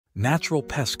Natural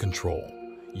pest control,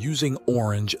 using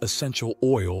orange essential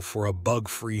oil for a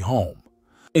bug-free home.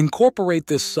 Incorporate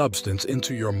this substance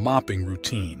into your mopping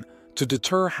routine to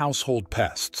deter household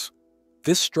pests.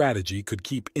 This strategy could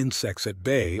keep insects at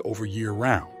bay over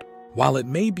year-round. While it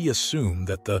may be assumed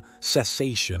that the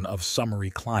cessation of summery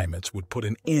climates would put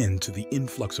an end to the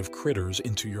influx of critters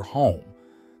into your home,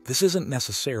 this isn't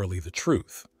necessarily the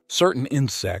truth. Certain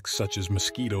insects, such as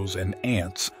mosquitoes and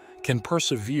ants, can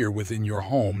persevere within your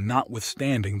home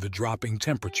notwithstanding the dropping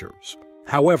temperatures.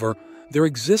 However, there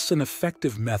exists an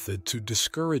effective method to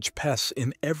discourage pests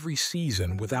in every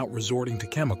season without resorting to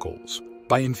chemicals.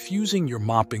 By infusing your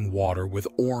mopping water with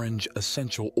orange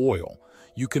essential oil,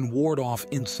 you can ward off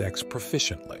insects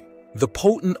proficiently. The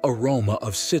potent aroma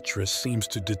of citrus seems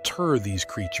to deter these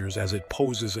creatures as it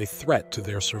poses a threat to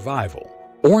their survival.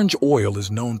 Orange oil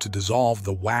is known to dissolve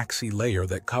the waxy layer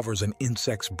that covers an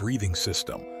insect's breathing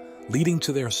system, leading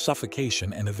to their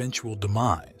suffocation and eventual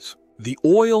demise. The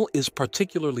oil is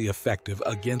particularly effective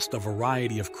against a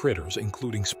variety of critters,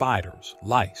 including spiders,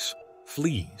 lice,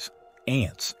 fleas,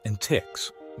 ants, and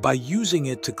ticks. By using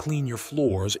it to clean your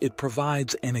floors, it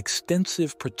provides an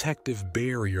extensive protective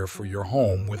barrier for your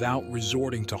home without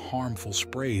resorting to harmful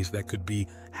sprays that could be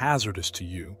hazardous to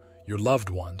you, your loved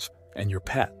ones, and your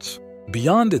pets.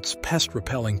 Beyond its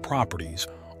pest-repelling properties,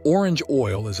 orange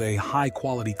oil is a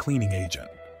high-quality cleaning agent.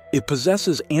 It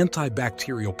possesses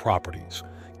antibacterial properties,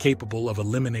 capable of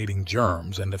eliminating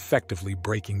germs and effectively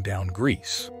breaking down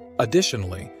grease.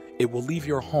 Additionally, it will leave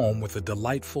your home with a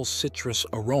delightful citrus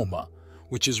aroma,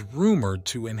 which is rumored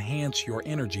to enhance your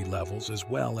energy levels as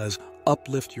well as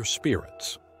uplift your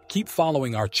spirits. Keep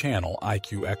following our channel,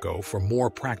 IQ Echo, for more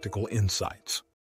practical insights.